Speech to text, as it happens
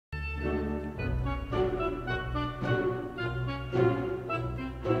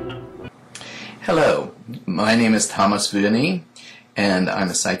Hello, my name is Thomas Verny and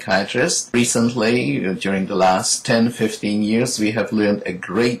I'm a psychiatrist. Recently, during the last 10-15 years, we have learned a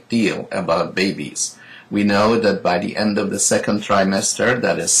great deal about babies. We know that by the end of the second trimester,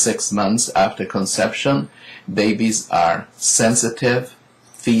 that is 6 months after conception, babies are sensitive,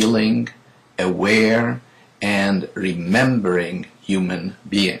 feeling, aware, and remembering human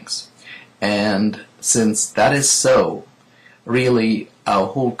beings. And since that is so, really our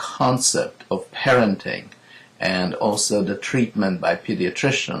whole concept of parenting and also the treatment by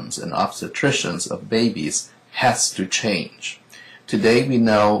pediatricians and obstetricians of babies has to change. Today we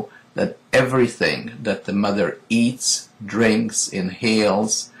know that everything that the mother eats, drinks,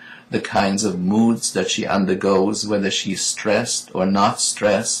 inhales, the kinds of moods that she undergoes, whether she's stressed or not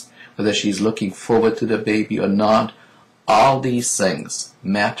stressed, whether she's looking forward to the baby or not, all these things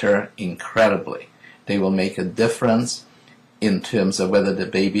matter incredibly. They will make a difference in terms of whether the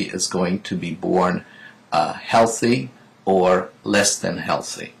baby is going to be born healthy or less than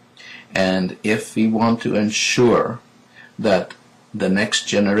healthy. And if we want to ensure that the next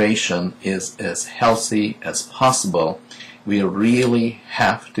generation is as healthy as possible, we really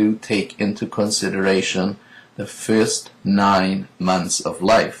have to take into consideration the first 9 months of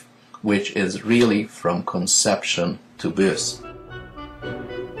life, which is really from conception to birth.